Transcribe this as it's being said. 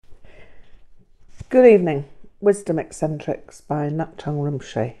Good evening. Wisdom Eccentrics by Ngak'chang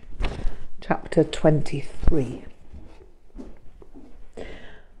Rinpoche, Chapter 23.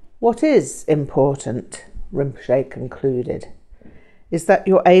 What is important, Rinpoche concluded, is that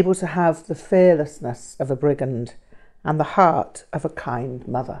you're able to have the fearlessness of a brigand and the heart of a kind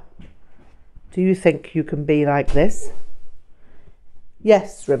mother. Do you think you can be like this?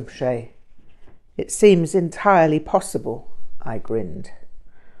 Yes, Rinpoche. It seems entirely possible, I grinned,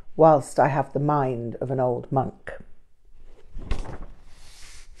 whilst I have the mind of an old monk.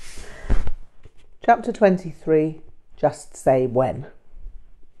 Chapter 23, Just Say When.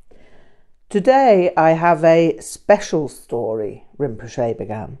 Today I have a special story, Rinpoche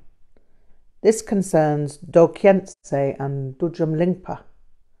began. This concerns Dokhyentse and Dudjom Lingpa.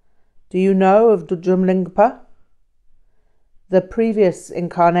 Do you know of Dudjom Lingpa? The previous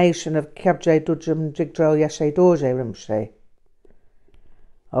incarnation of Kyabje Dudjom Jigdrel Yeshe Dorje Rinpoche.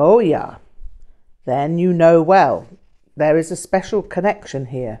 Oh, yeah. Then you know well. There is a special connection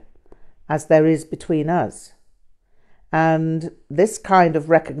here, as there is between us. And this kind of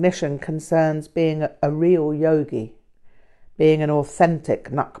recognition concerns being a real yogi, being an authentic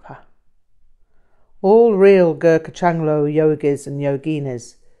Ngakpa. All real Gurkha Changlo yogis and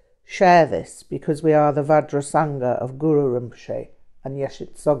yoginis share this because we are the Vajra Sangha of Guru Rinpoche and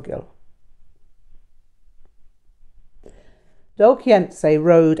Yeshit Tsogyal. Dokhyentse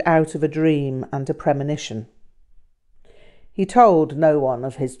rode out of a dream and a premonition. He told no one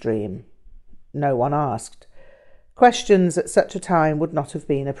of his dream. No one asked. Questions at such a time would not have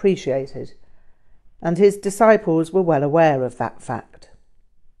been appreciated, and his disciples were well aware of that fact.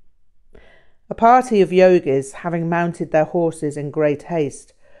 A party of yogis, having mounted their horses in great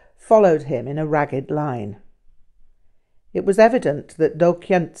haste, followed him in a ragged line. It was evident that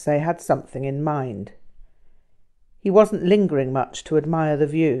Dokhyentse had something in mind. He wasn't lingering much to admire the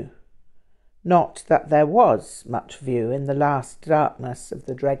view. Not that there was much view in the last darkness of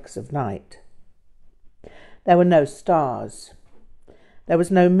the dregs of night. There were no stars. There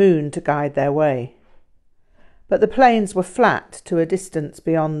was no moon to guide their way. But the plains were flat to a distance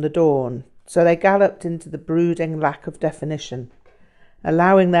beyond the dawn, so they galloped into the brooding lack of definition,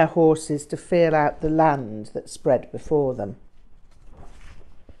 allowing their horses to feel out the land that spread before them.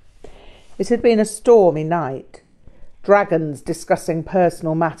 It had been a stormy night, dragons discussing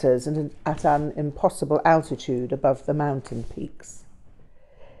personal matters and at an impossible altitude above the mountain peaks.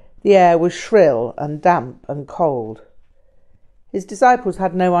 The air was shrill and damp and cold. His disciples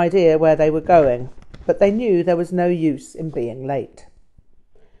had no idea where they were going, but they knew there was no use in being late.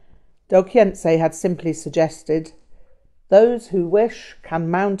 Dokhyentse had simply suggested, "Those who wish can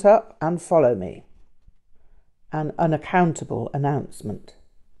mount up and follow me." An unaccountable announcement.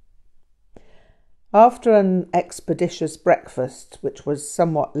 After an expeditious breakfast, which was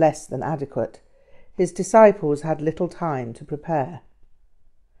somewhat less than adequate, his disciples had little time to prepare.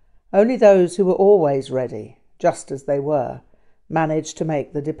 Only those who were always ready, just as they were, managed to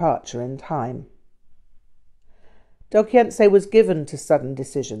make the departure in time. Dokhyentse was given to sudden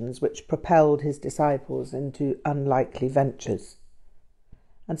decisions which propelled his disciples into unlikely ventures.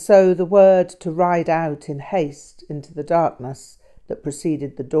 And so the word to ride out in haste into the darkness that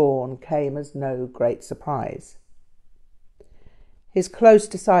preceded the dawn came as no great surprise. His close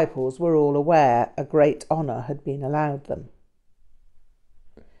disciples were all aware a great honour had been allowed them.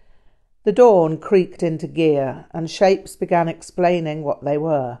 The dawn creaked into gear, and shapes began explaining what they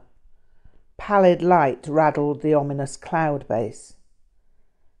were. Pallid light raddled the ominous cloud base.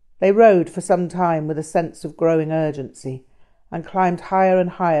 They rode for some time with a sense of growing urgency, and climbed higher and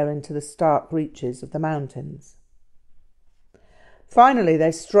higher into the stark reaches of the mountains. Finally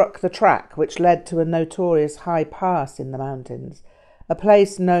they struck the track which led to a notorious high pass in the mountains, a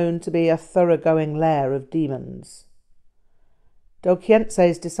place known to be a thoroughgoing lair of demons.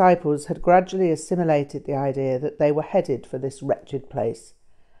 Dokhyentse's disciples had gradually assimilated the idea that they were headed for this wretched place,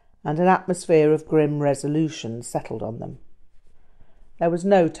 and an atmosphere of grim resolution settled on them. There was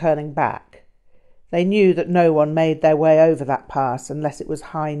no turning back. They knew that no one made their way over that pass unless it was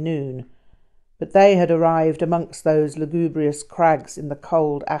high noon, but they had arrived amongst those lugubrious crags in the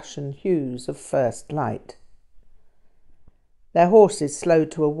cold ashen hues of first light. Their horses slowed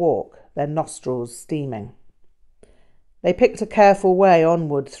to a walk, their nostrils steaming. They picked a careful way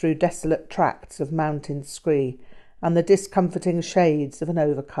onward through desolate tracts of mountain scree and the discomforting shades of an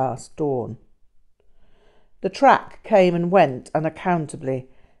overcast dawn. The track came and went unaccountably,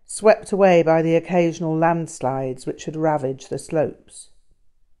 swept away by the occasional landslides which had ravaged the slopes.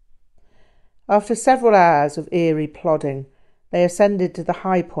 After several hours of eerie plodding, they ascended to the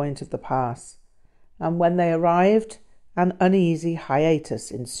high point of the pass, and when they arrived, an uneasy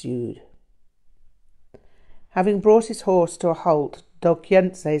hiatus ensued. Having brought his horse to a halt,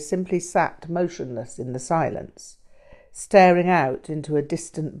 Dokyense simply sat motionless in the silence, staring out into a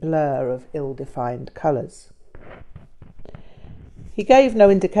distant blur of ill-defined colours. He gave no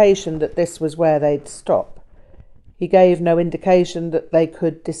indication that this was where they'd stop. He gave no indication that they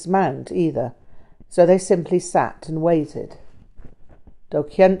could dismount either, so they simply sat and waited.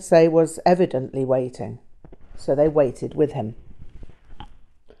 Dokyense was evidently waiting, so they waited with him.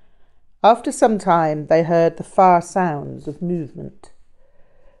 After some time they heard the far sounds of movement.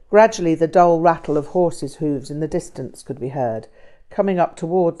 Gradually the dull rattle of horses' hooves in the distance could be heard, coming up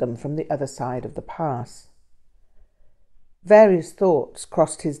toward them from the other side of the pass. Various thoughts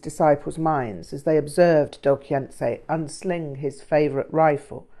crossed his disciples' minds as they observed Dokyense unsling his favourite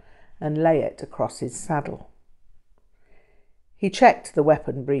rifle and lay it across his saddle. He checked the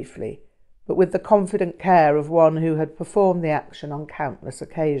weapon briefly, but with the confident care of one who had performed the action on countless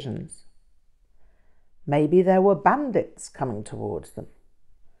occasions. Maybe there were bandits coming towards them.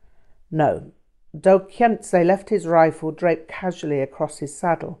 No, Dokyense left his rifle draped casually across his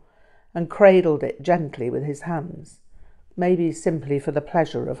saddle and cradled it gently with his hands, maybe simply for the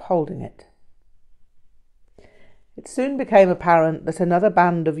pleasure of holding it. It soon became apparent that another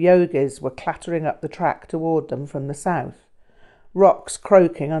band of yogis were clattering up the track toward them from the south, rocks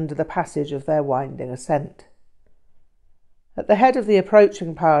croaking under the passage of their winding ascent. At the head of the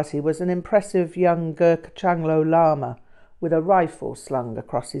approaching party was an impressive young Gurkha Changlo Lama with a rifle slung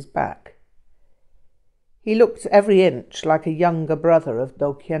across his back. He looked every inch like a younger brother of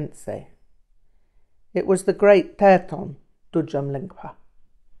Dokyense. It was the great Terton, Dudjom Lingpa.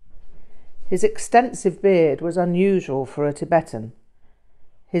 His extensive beard was unusual for a Tibetan.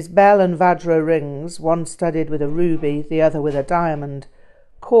 His bell and vajra rings, one studded with a ruby, the other with a diamond,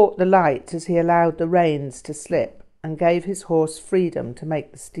 caught the light as he allowed the reins to slip and gave his horse freedom to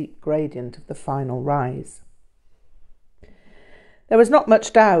make the steep gradient of the final rise. There was not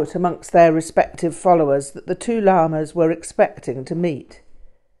much doubt amongst their respective followers that the two lamas were expecting to meet,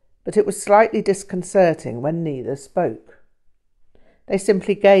 but it was slightly disconcerting when neither spoke. They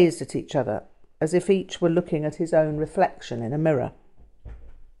simply gazed at each other, as if each were looking at his own reflection in a mirror.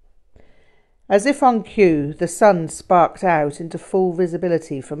 As if on cue, the sun sparked out into full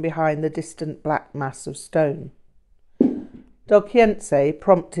visibility from behind the distant black mass of stone. Dokyense,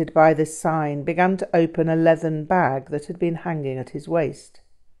 prompted by this sign, began to open a leathern bag that had been hanging at his waist.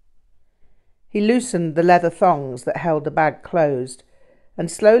 He loosened the leather thongs that held the bag closed and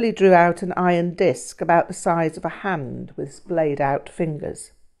slowly drew out an iron disc about the size of a hand with splayed-out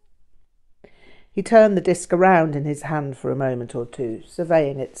fingers. He turned the disc around in his hand for a moment or two,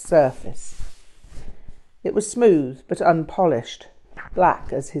 surveying its surface. It was smooth but unpolished,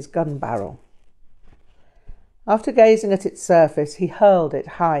 black as his gun barrel. After gazing at its surface, he hurled it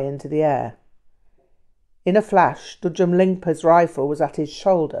high into the air. In a flash, Dudjom Lingpa's rifle was at his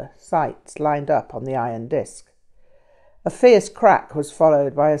shoulder, sights lined up on the iron disc. A fierce crack was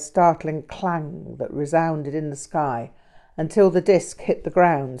followed by a startling clang that resounded in the sky until the disc hit the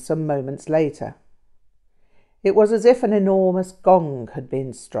ground some moments later. It was as if an enormous gong had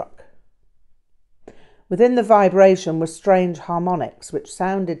been struck. Within the vibration were strange harmonics which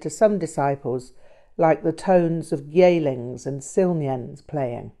sounded to some disciples like the tones of gyelings and silnyens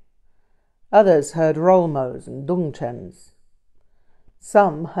playing. Others heard rolmos and dungchens.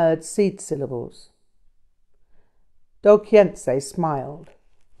 Some heard seed syllables. Dokyense smiled.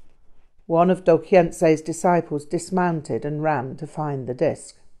 One of Dokyense's disciples dismounted and ran to find the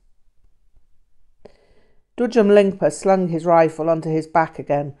disc. Dudjom Lingpa slung his rifle onto his back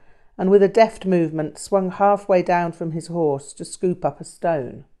again and with a deft movement swung halfway down from his horse to scoop up a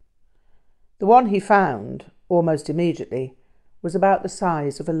stone. The one he found, almost immediately, was about the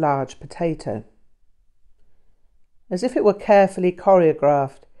size of a large potato. As if it were carefully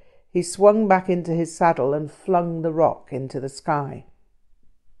choreographed, he swung back into his saddle and flung the rock into the sky.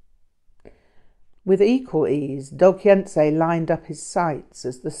 With equal ease, Dokyense lined up his sights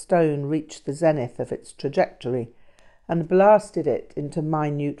as the stone reached the zenith of its trajectory and blasted it into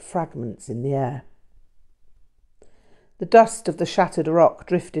minute fragments in the air. The dust of the shattered rock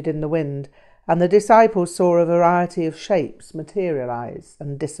drifted in the wind, and the disciples saw a variety of shapes materialize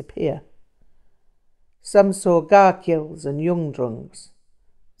and disappear. Some saw garkils and yungdrungs.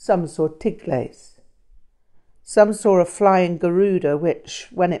 Some saw tigles. Some saw a flying garuda which,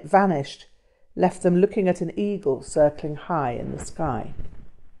 when it vanished, left them looking at an eagle circling high in the sky.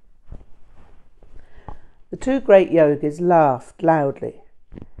 The two great yogis laughed loudly.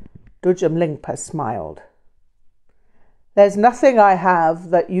 Dudjom Lingpa smiled. "There's nothing I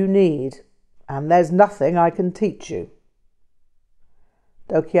have that you need, and there's nothing I can teach you."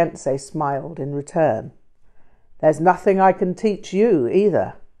 Dokyense smiled in return. There's nothing I can teach you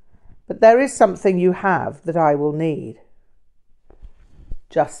either, but there is something you have that I will need.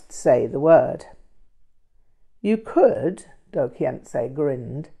 Just say the word. You could, Dokhyentse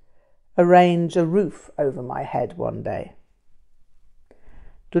grinned, arrange a roof over my head one day.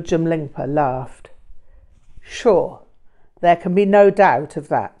 Dudjom Lingpa laughed. Sure, there can be no doubt of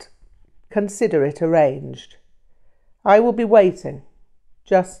that. Consider it arranged. I will be waiting.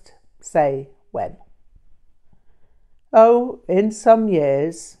 Just say when. Oh, in some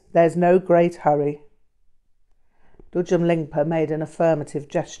years. There's no great hurry. Dudjom Lingpa made an affirmative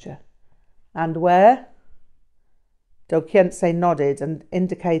gesture. And where? Dokhyentse nodded and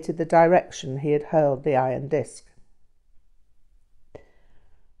indicated the direction he had hurled the iron disc.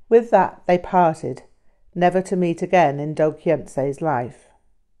 With that they parted, never to meet again in Dokhyentse's life.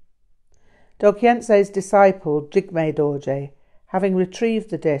 Dokhyentse's disciple, Jigme Dorje, having retrieved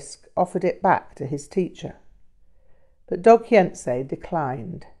the disc, offered it back to his teacher. But Dokhyentse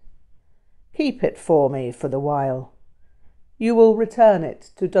declined. Keep it for me for the while. You will return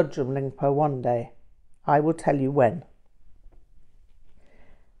it to Dudjom Lingpa one day. I will tell you when.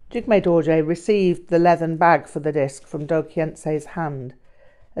 Jigme Dorje received the leathern bag for the disc from Dokhyentse's hand,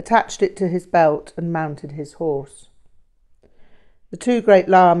 attached it to his belt and mounted his horse. The two great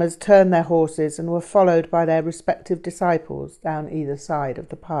lamas turned their horses and were followed by their respective disciples down either side of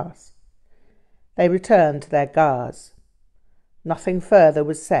the pass. They returned to their gars. Nothing further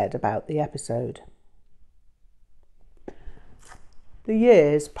was said about the episode. The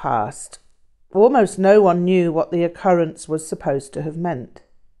years passed. Almost no one knew what the occurrence was supposed to have meant.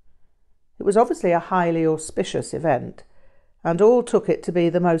 It was obviously a highly auspicious event, and all took it to be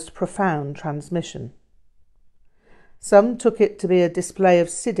the most profound transmission. Some took it to be a display of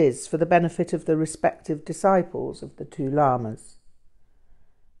siddhis for the benefit of the respective disciples of the two lamas.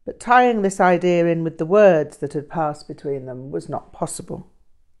 But tying this idea in with the words that had passed between them was not possible.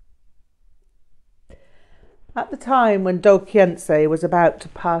 At the time when Dokhyentse was about to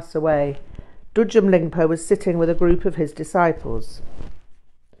pass away, Dudjom Lingpa was sitting with a group of his disciples.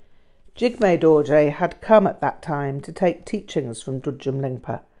 Jigme Dorje had come at that time to take teachings from Dudjom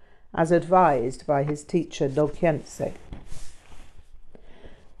Lingpa, as advised by his teacher Dokhyentse.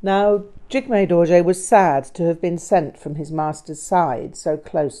 Now, Jigme Dorje was sad to have been sent from his master's side so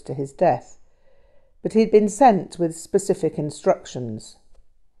close to his death, but he'd been sent with specific instructions.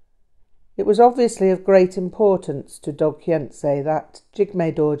 It was obviously of great importance to Dokhyentse that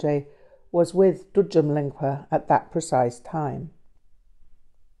Jigme Dorje was with Dudjom Lingpa at that precise time.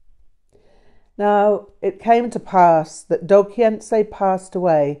 Now, it came to pass that Dokhyentse passed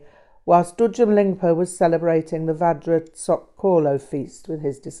away whilst Dudjom Lingpa was celebrating the Vajra Tsok Khorlo feast with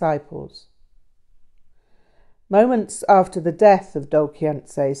his disciples. Moments after the death of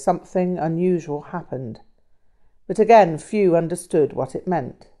Dokhyentse, something unusual happened, but again few understood what it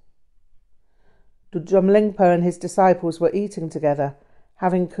meant. Dudjom Lingpa and his disciples were eating together,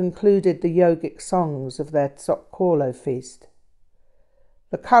 having concluded the yogic songs of their Tsok Khorlo feast.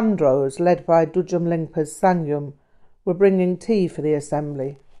 The Khandros, led by Dudjom Lingpa's Sangyum, were bringing tea for the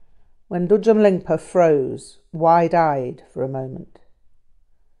assembly, when Dudjom Lingpa froze, wide-eyed, for a moment.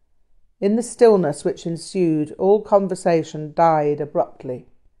 In the stillness which ensued, all conversation died abruptly,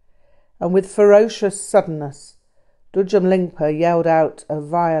 and with ferocious suddenness, Dudjom Lingpa yelled out a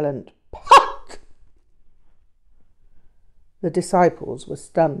violent "Pak!" The disciples were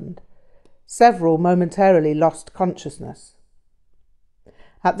stunned. Several momentarily lost consciousness.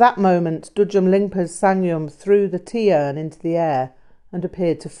 At that moment, Dudjom Lingpa's Sangyum threw the tea urn into the air and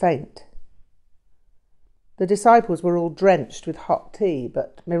appeared to faint. The disciples were all drenched with hot tea,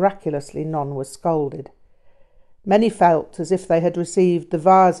 but miraculously none were scalded. Many felt as if they had received the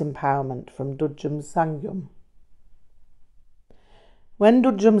vase empowerment from Dudjom Sangyum. When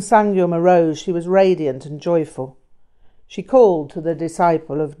Dudjom Sangyum arose, she was radiant and joyful. She called to the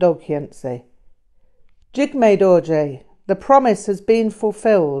disciple of Dokhyentse, "Jigme Dorje, the promise has been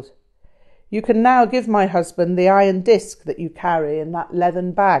fulfilled. You can now give my husband the iron disc that you carry in that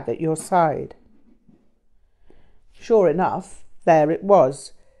leathern bag at your side." Sure enough, there it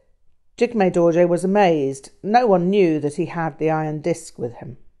was. Jigme Dorje was amazed. No one knew that he had the iron disc with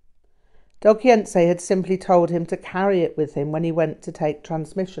him. Dokhyentse had simply told him to carry it with him when he went to take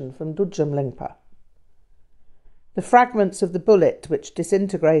transmission from Dudjom Lingpa. The fragments of the bullet, which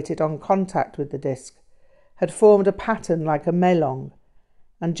disintegrated on contact with the disc, had formed a pattern like a melong,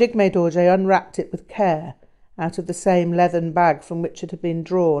 and Jigme Dorje unwrapped it with care out of the same leathern bag from which it had been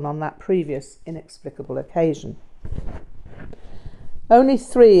drawn on that previous inexplicable occasion. Only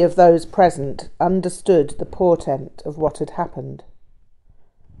 3 of those present understood the portent of what had happened.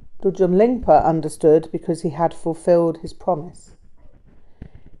 Dudjom Lingpa understood because he had fulfilled his promise.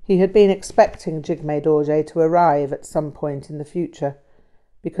 He had been expecting Jigme Dorje to arrive at some point in the future,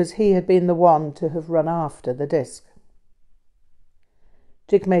 because he had been the one to have run after the disc.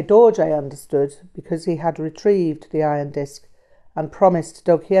 Jigme Dorje understood because he had retrieved the iron disc and promised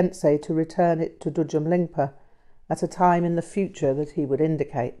Dokhyentse to return it to Dudjom Lingpa at a time in the future that he would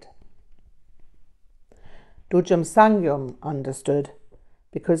indicate. Dudjom Sangyum understood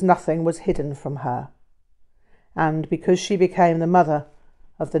because nothing was hidden from her, and because she became the mother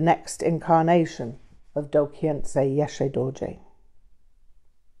of the next incarnation of Dokhyentse Yeshe Dorje.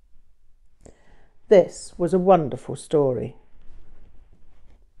 This was a wonderful story.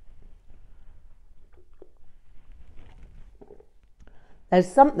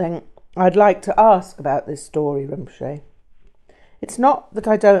 There's something I'd like to ask about this story, Rinpoche. It's not that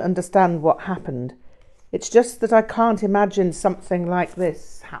I don't understand what happened, it's just that I can't imagine something like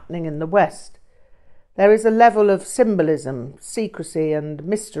this happening in the West. There is a level of symbolism, secrecy and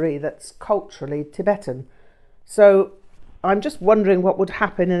mystery that's culturally Tibetan. So I'm just wondering what would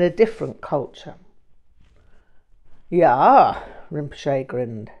happen in a different culture. Yeah, Rinpoche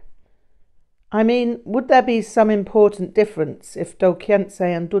grinned. I mean, would there be some important difference if Dokhyentse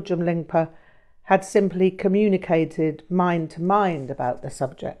and Dudjom Lingpa had simply communicated mind to mind about the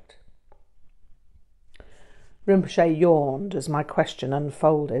subject? Rinpoche yawned as my question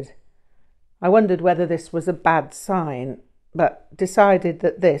unfolded. I wondered whether this was a bad sign, but decided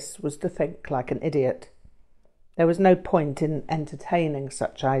that this was to think like an idiot. There was no point in entertaining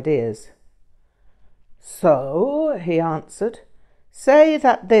such ideas. So, he answered, say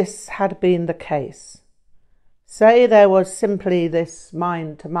that this had been the case. Say there was simply this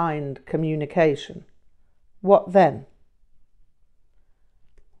mind-to-mind communication. What then?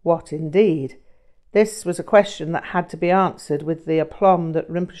 What indeed? This was a question that had to be answered with the aplomb that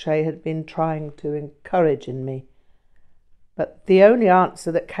Rinpoche had been trying to encourage in me. But the only answer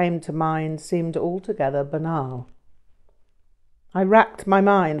that came to mind seemed altogether banal. I racked my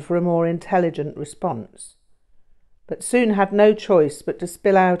mind for a more intelligent response, but soon had no choice but to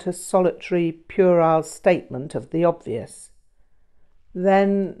spill out a solitary, puerile statement of the obvious.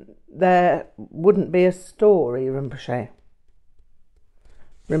 Then there wouldn't be a story, Rinpoche.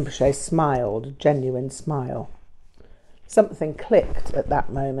 Rinpoche smiled, a genuine smile. Something clicked at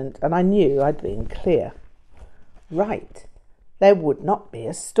that moment, and I knew I'd been clear. Right, there would not be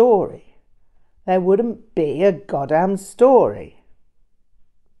a story. There wouldn't be a goddamn story.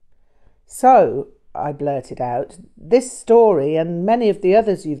 So, I blurted out, this story and many of the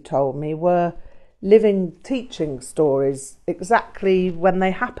others you've told me were living teaching stories exactly when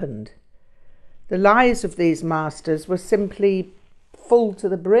they happened. The lives of these masters were simply full to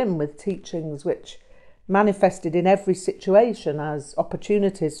the brim with teachings which manifested in every situation as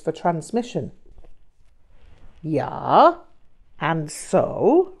opportunities for transmission. Yeah, and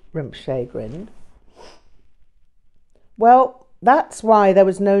so, Rinpoche grinned. Well, that's why there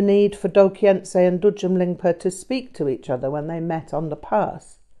was no need for Dokhyentse and Dudjom Lingpa to speak to each other when they met on the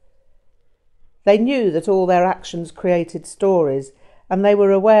pass. They knew that all their actions created stories, and they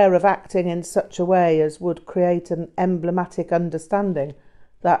were aware of acting in such a way as would create an emblematic understanding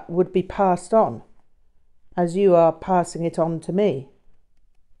that would be passed on, as you are passing it on to me.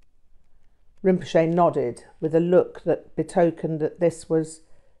 Rinpoche nodded with a look that betokened that this was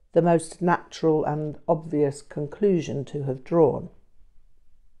the most natural and obvious conclusion to have drawn.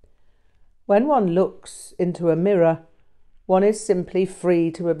 When one looks into a mirror, one is simply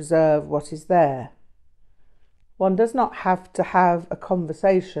free to observe what is there. One does not have to have a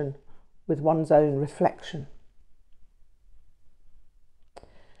conversation with one's own reflection.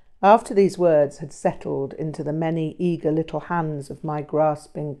 After these words had settled into the many eager little hands of my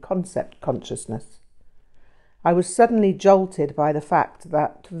grasping concept consciousness, I was suddenly jolted by the fact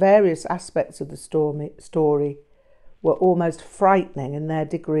that various aspects of the story were almost frightening in their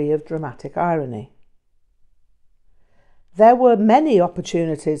degree of dramatic irony. There were many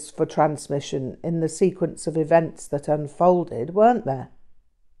opportunities for transmission in the sequence of events that unfolded, weren't there?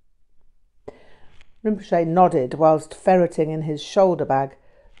 Rinpoche nodded whilst ferreting in his shoulder bag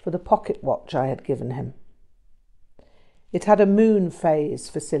for the pocket watch I had given him. It had a moon phase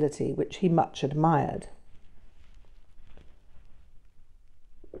facility which he much admired.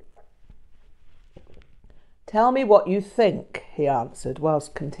 Tell me what you think, he answered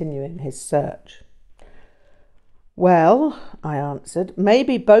whilst continuing his search. Well, I answered,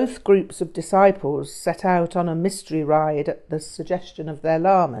 maybe both groups of disciples set out on a mystery ride at the suggestion of their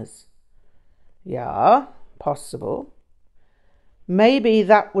lamas. Yeah, possible. Maybe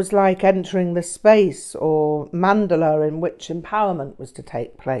that was like entering the space or mandala in which empowerment was to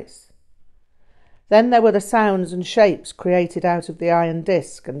take place. Then there were the sounds and shapes created out of the iron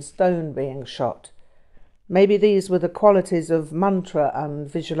disc and stone being shot. Maybe these were the qualities of mantra and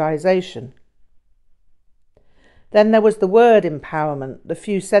visualization. Then there was the word empowerment, the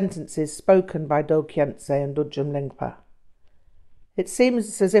few sentences spoken by Do Khyentse and Dudjom Lingpa. It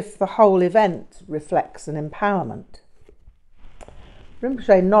seems as if the whole event reflects an empowerment.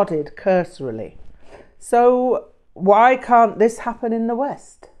 Rinpoche nodded cursorily. So why can't this happen in the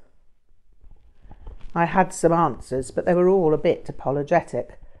West? I had some answers, but they were all a bit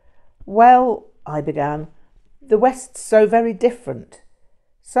apologetic. Well, I began, the West's so very different.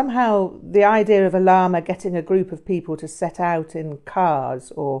 Somehow the idea of a Lama getting a group of people to set out in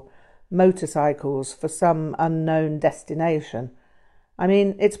cars or motorcycles for some unknown destination, I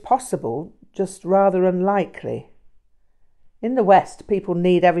mean, it's possible, just rather unlikely. In the West, people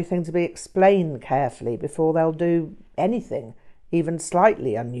need everything to be explained carefully before they'll do anything, even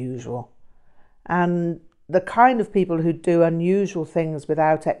slightly unusual. And the kind of people who do unusual things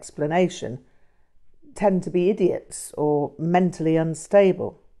without explanation tend to be idiots or mentally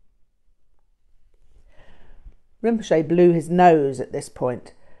unstable. Rinpoche blew his nose at this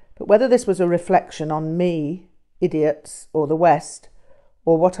point, but whether this was a reflection on me, idiots, or the West,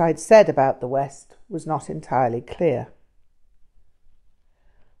 or what I'd said about the West, was not entirely clear.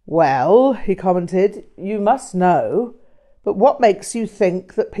 Well, he commented, you must know, but what makes you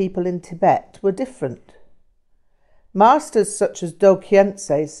think that people in Tibet were different? Masters such as Do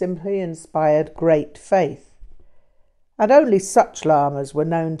Khyentse simply inspired great faith, and only such lamas were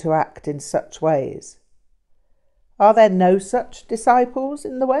known to act in such ways. Are there no such disciples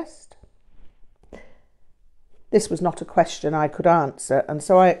in the West? This was not a question I could answer, and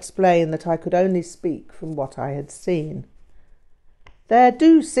so I explained that I could only speak from what I had seen. There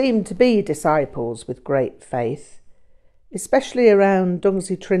do seem to be disciples with great faith, especially around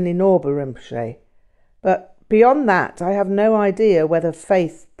Dungsi Trinley Norbu Rinpoche, but beyond that I have no idea whether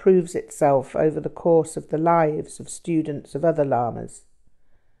faith proves itself over the course of the lives of students of other lamas.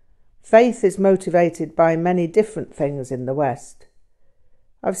 Faith is motivated by many different things in the West.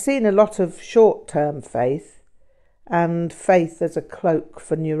 I've seen a lot of short-term faith, and faith as a cloak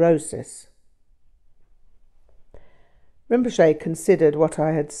for neurosis. Rinpoche considered what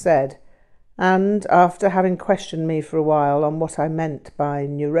I had said, and, after having questioned me for a while on what I meant by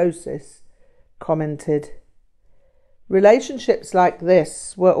neurosis, commented, relationships like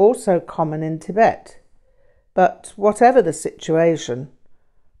this were also common in Tibet, but whatever the situation,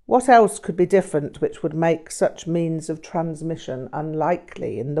 what else could be different which would make such means of transmission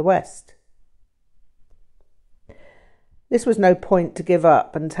unlikely in the West? This was no point to give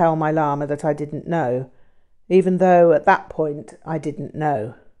up and tell my Lama that I didn't know, even though at that point I didn't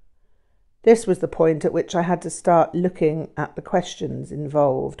know. This was the point at which I had to start looking at the questions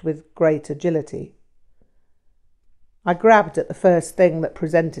involved with great agility. I grabbed at the first thing that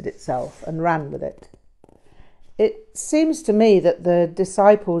presented itself and ran with it. It seems to me that the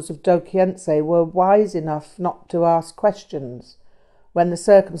disciples of Do Khyentse were wise enough not to ask questions when the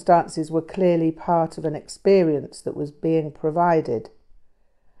circumstances were clearly part of an experience that was being provided.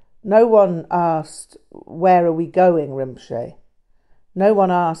 No one asked, where are we going, Rinpoche? No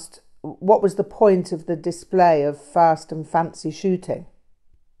one asked, what was the point of the display of fast and fancy shooting?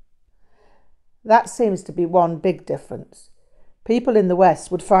 That seems to be one big difference. People in the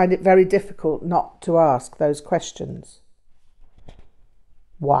West would find it very difficult not to ask those questions.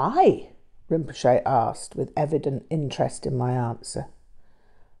 Why? Rinpoche asked with evident interest in my answer.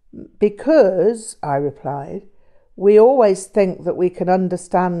 Because, I replied, we always think that we can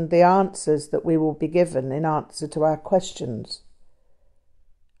understand the answers that we will be given in answer to our questions.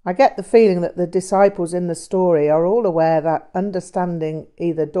 I get the feeling that the disciples in the story are all aware that understanding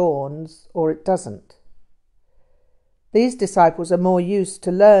either dawns or it doesn't. These disciples are more used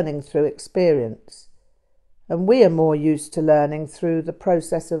to learning through experience, and we are more used to learning through the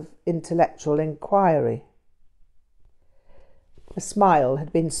process of intellectual inquiry. A smile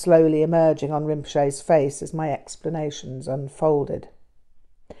had been slowly emerging on Rinpoche's face as my explanations unfolded.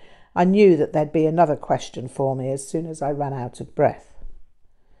 I knew that there'd be another question for me as soon as I ran out of breath.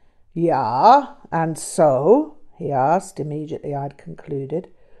 Yeah, and so, he asked immediately I'd concluded,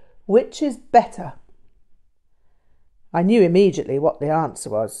 which is better? I knew immediately what the answer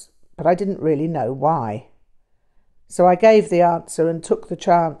was, but I didn't really know why. So I gave the answer and took the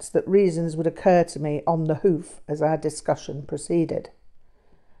chance that reasons would occur to me on the hoof as our discussion proceeded.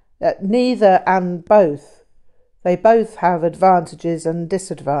 Neither and both. They both have advantages and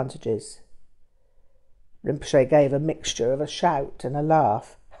disadvantages. Rinpoche gave a mixture of a shout and a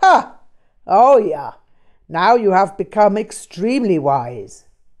laugh. Ha! Oh, yeah. Now you have become extremely wise.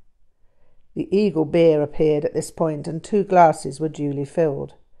 The eagle beer appeared at this point, and 2 glasses were duly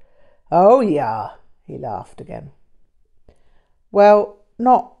filled. Oh, yeah, he laughed again. Well,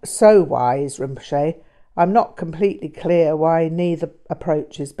 not so wise, Rinpoche. I'm not completely clear why neither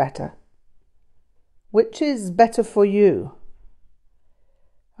approach is better. Which is better for you?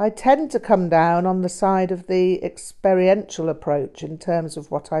 I tend to come down on the side of the experiential approach in terms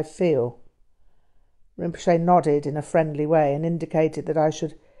of what I feel. Rinpoche nodded in a friendly way and indicated that I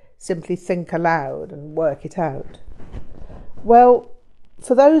should simply think aloud and work it out. Well,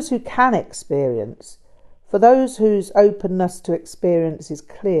 for those who can experience, for those whose openness to experience is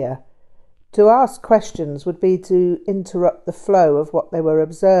clear, to ask questions would be to interrupt the flow of what they were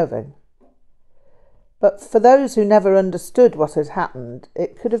observing. But for those who never understood what had happened,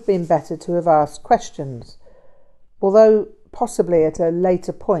 it could have been better to have asked questions, although possibly at a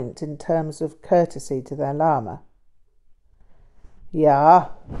later point in terms of courtesy to their Lama. Yeah,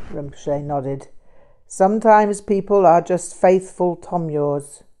 Rinpoche nodded. Sometimes people are just faithful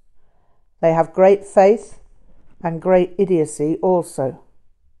tomyors. They have great faith and great idiocy also.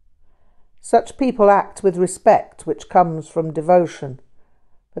 Such people act with respect which comes from devotion,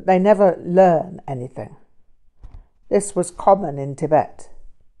 but they never learn anything. This was common in Tibet.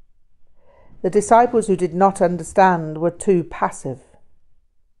 The disciples who did not understand were too passive.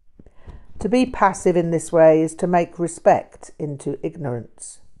 To be passive in this way is to make respect into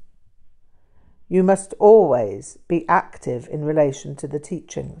ignorance. You must always be active in relation to the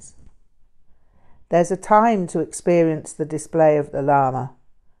teachings. There's a time to experience the display of the Lama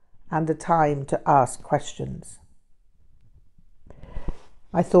and a time to ask questions.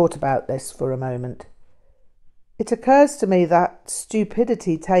 I thought about this for a moment. It occurs to me that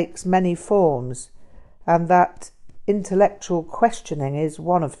stupidity takes many forms and that intellectual questioning is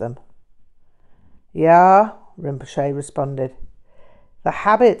one of them. Yeah, Rinpoche responded. The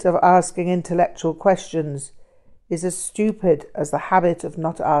habit of asking intellectual questions is as stupid as the habit of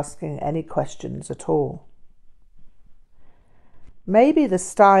not asking any questions at all. Maybe the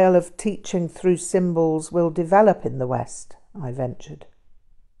style of teaching through symbols will develop in the West, I ventured.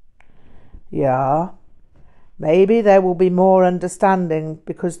 Yeah, maybe there will be more understanding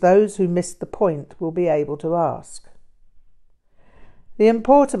because those who miss the point will be able to ask. The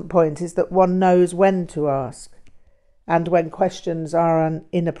important point is that one knows when to ask, and when questions are an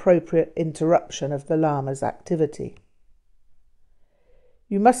inappropriate interruption of the Lama's activity.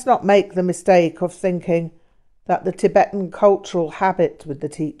 You must not make the mistake of thinking that the Tibetan cultural habit with the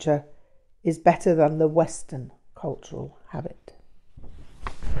teacher is better than the Western cultural habit.